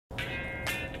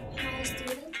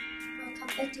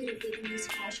Welcome to the Vietnamese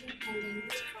culture and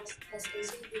language course at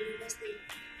Asia University.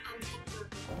 I'm Hannah.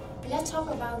 Let's talk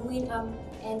about nguyên âm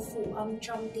and phụ âm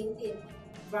trong tiếng Việt,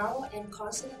 vowel and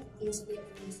consonant in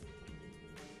Vietnamese.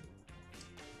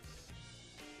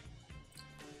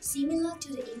 Similar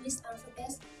to the English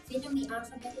alphabet, Vietnamese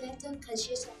alphabet letter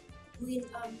consists of nguyên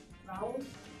âm, vowel,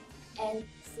 and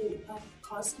phụ âm,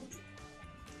 consonant.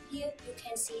 Here you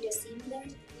can see the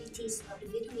similarities of the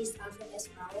Vietnamese alphabet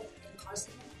vowel and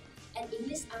consonant and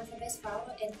English alphabet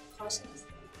vowel and consonants.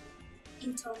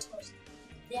 In total,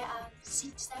 there are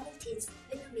 17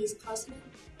 Vietnamese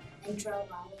consonants and 12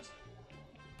 vowels.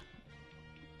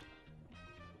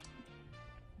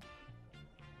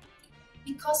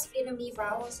 Because Vietnamese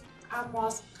vowels are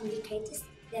more complicated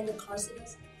than the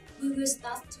consonants, we will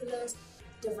start to learn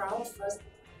the vowel first,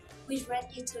 which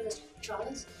ready to the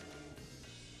shortest.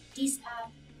 These are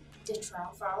the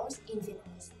 12 vowels in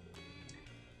Vietnamese.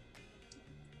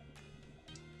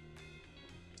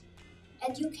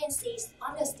 As you can see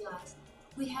on the slide,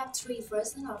 we have 3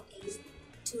 versions of is,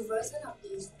 2 versions of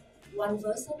is, 1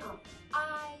 version of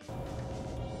I,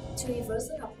 3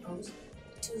 versions of os,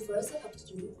 2 versions of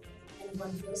you, and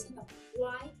 1 version of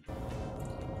y.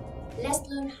 Let's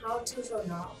learn how to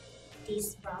pronounce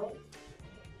these vowels.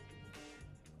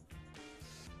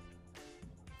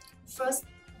 First,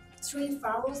 3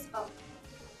 vowels of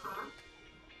R,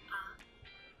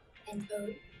 and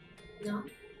O. Now,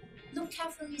 look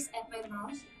carefully at my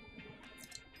mouth.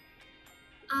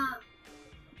 A,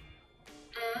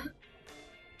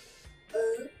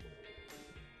 O,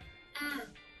 A,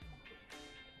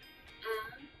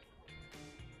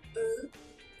 O.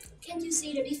 Can you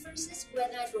see the differences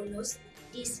when I pronounce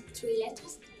these 3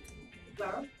 letters?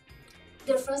 Well,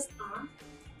 the first R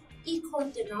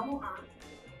equals the normal R.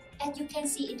 As you can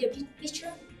see in the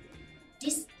picture,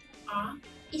 this R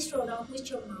is pronounced with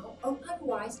your mouth open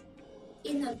wide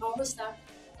in an oval stop,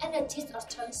 and the tip of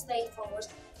tongue stay forward,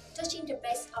 touching the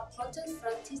base of bottom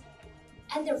front teeth,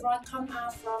 and the voice come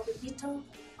out from the middle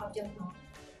of your mouth.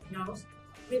 Now,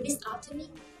 repeat after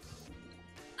me.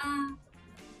 A,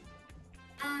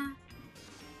 A,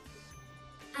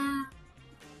 A,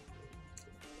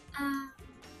 A.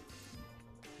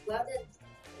 Well done.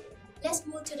 Let's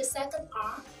move to the second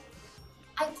R.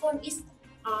 I call it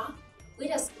R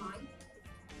with a smile.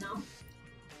 Now,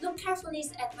 look carefully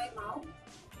at my mouth.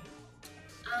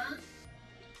 A,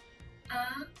 A,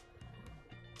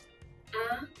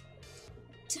 A.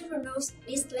 To pronounce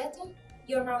this letter,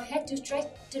 your mouth has to stretch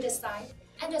to the side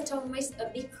and the tongue makes a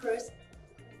big curve.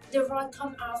 The voice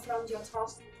comes out from your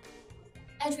throat.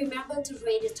 And remember to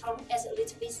raise the tongue as a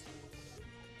little bit.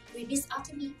 Repeat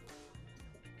after me.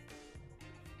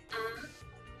 A,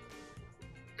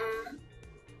 A,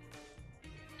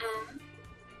 A,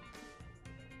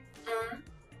 A.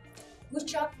 Good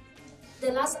job.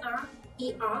 The last R,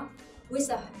 ER, with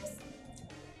a has.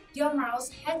 Your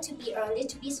mouth had to be a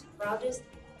little bit broader.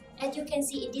 As you can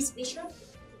see in this picture,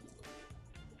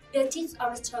 the tips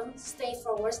of the tongue stay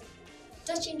forward,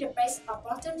 touching the base of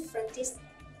bottom front teeth.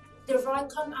 The voice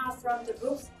comes out from the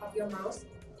roof of your mouth,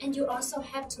 and you also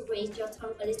have to raise your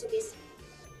tongue a little bit.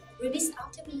 Repeat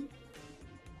after me.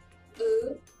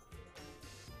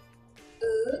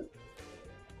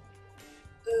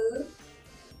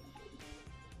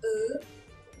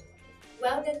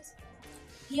 Well done.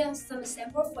 Here are some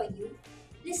examples for you.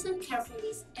 Listen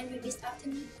carefully and repeat after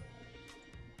me.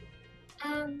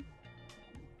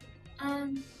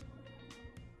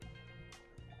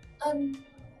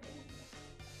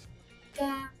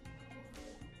 Ca,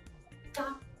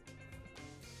 ca,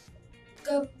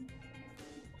 cơm.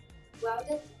 Well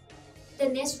done. The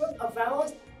next group of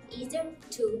vowels is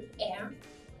to air,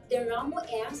 the normal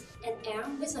airs and air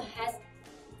with a head.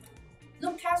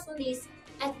 Look carefully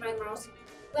at my mouth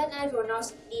when I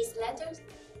pronounce these letters.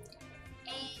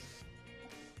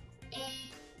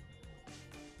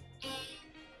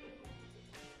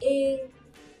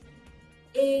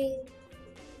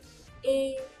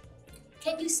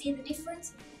 Can you see the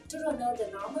difference? To pronounce the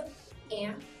normal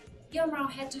air, your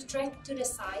mouth has to stretch to the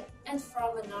side and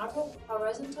form a narrow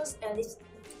horizontal ellipse.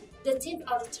 The tip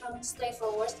of the tongue stay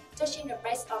forward, touching the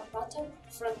base of bottom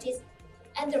front teeth,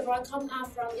 and the voice come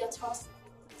out from your throat.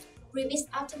 Repeat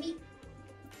after me.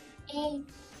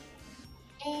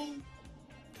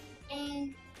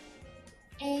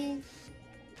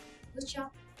 Good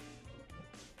job.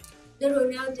 The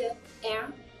pronounce the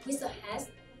air with a head.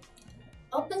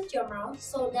 Open your mouth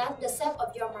so that the shape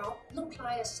of your mouth looks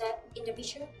like a shape in the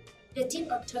picture. The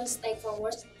tip of tongue stay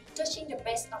forward, touching the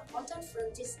base of bottom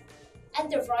front teeth,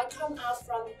 and the voice come out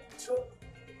from the throat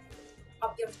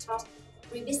of your throat.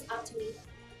 Repeat after me.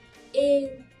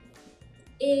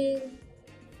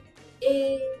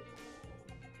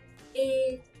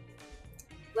 A.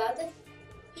 Well done.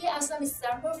 Here are some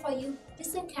examples for you.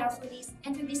 Listen carefully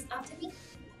and repeat after me.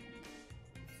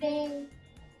 Ve,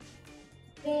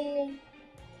 ve,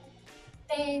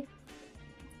 ve,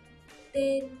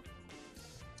 then.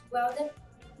 Well done.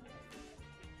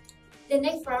 The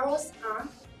next vowels are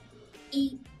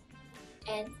E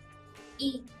and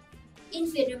E. In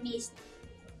Vietnamese,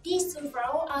 these two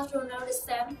vowels are pronounced the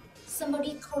same.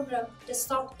 Somebody called them the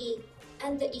soft E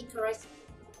and the E correct.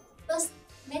 But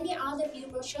many other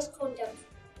people just call them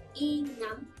E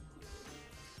ngắn,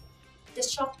 the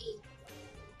short E,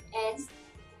 and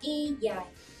E dài,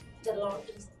 the long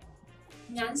E.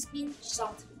 Ngắn means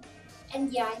short,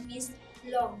 and dài means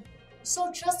long.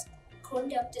 So just call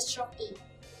them the short E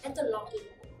and the long E.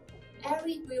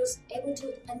 Everyone will be able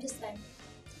to understand.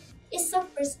 It's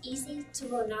super easy to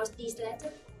pronounce these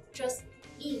letters. Just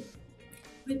E.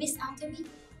 Repeat after me.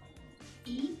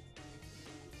 E,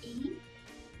 E,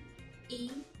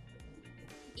 E,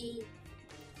 E.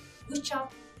 Good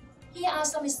job. Here are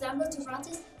some examples to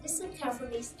practice. Listen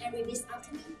carefully and repeat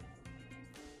after me.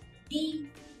 D,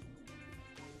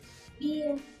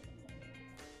 beer,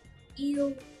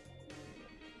 eel,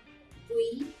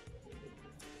 quý.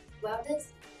 Well done.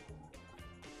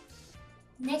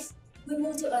 Next, we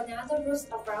move to another group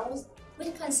of vowels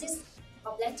which consists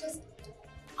of letters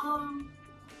R,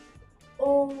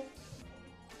 O,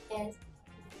 and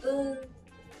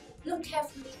Look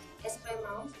carefully at my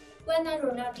mouth when I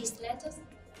pronounce these letters.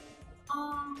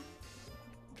 R,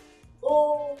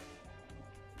 O,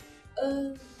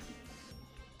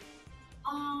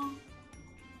 R,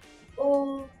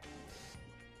 O,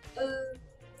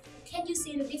 Can you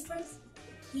see the difference?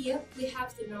 Here we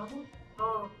have the normal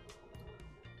R.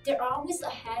 There are with a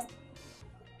head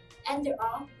and there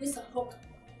are with a hook.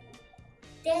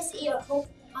 There's a hook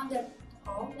on the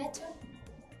R letter.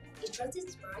 It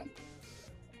is right.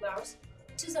 Well,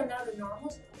 to the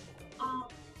normal R.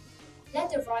 Let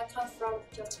the voice come from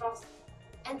your throat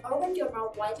and open your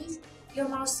mouth widely. Your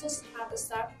mouth should have the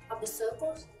shape of the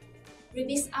circles.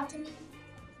 Repeat after me.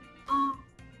 R,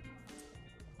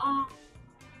 R,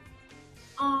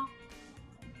 R.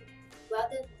 Well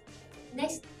done.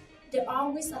 Next, the R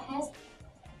with a head.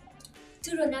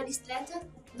 To pronounce this letter,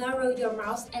 narrow your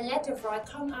mouth and let the voice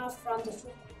come out from the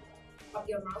front of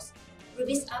your mouth.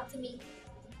 Repeat after me.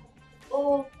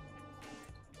 O,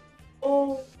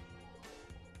 O,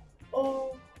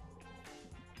 O,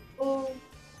 O.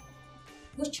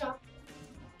 Good job.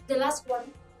 The last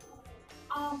one,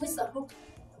 R with a hook.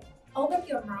 Open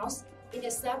your mouth in the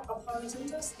shape of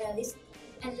horizontal ellipse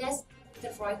and let the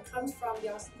voice come from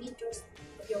your middle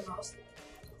of your mouth.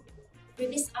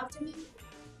 Repeat after me.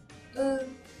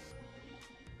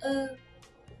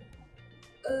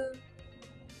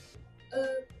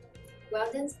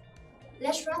 Well done.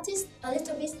 Let's practice a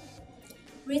little bit.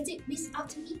 Repeat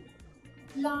after me.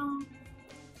 La,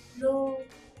 lo,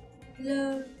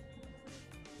 lơ,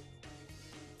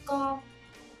 con,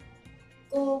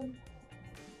 côn,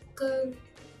 cơn,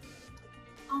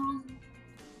 on,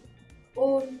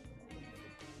 ôn,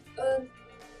 ơn.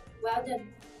 Well done.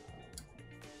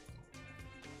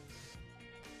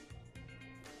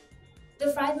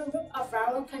 The final group of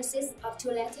vowels consists of two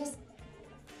letters,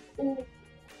 U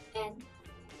and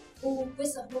U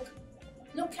with a hook.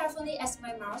 Look carefully at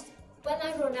my mouth when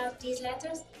I pronounce these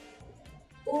letters.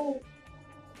 U,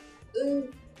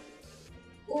 U,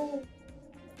 U,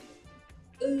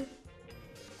 U,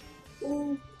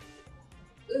 U,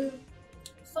 U.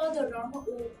 For the normal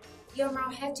U, your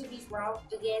mouth has to be round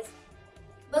again,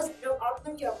 but don't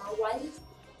open your mouth widely.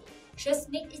 Just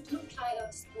make it look like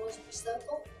a small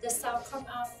circle. The sound comes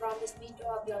out from the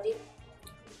middle of your lip,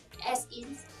 as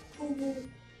in U.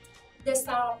 The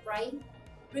sound of rain.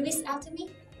 Repeat after me.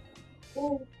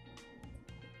 U,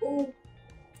 U,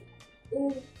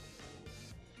 U,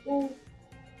 U.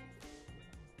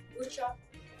 Good job.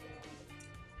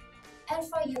 And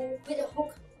for you, with a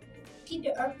hook, keep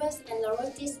your upper and lower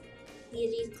teeth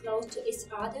nearly close to each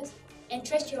other and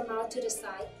stretch your mouth to the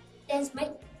side. Then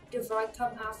make the voice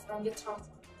come out from your throat.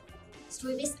 So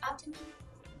repeat after me.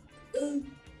 U,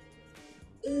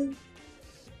 U,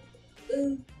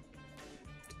 U,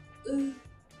 U.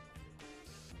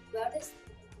 Well done.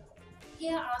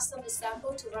 Here are some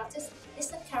examples to practice.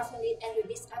 Listen carefully and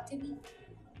repeat after me.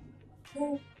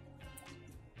 U,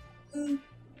 U,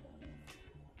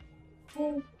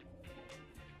 U,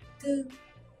 Gu,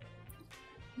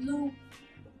 Lu,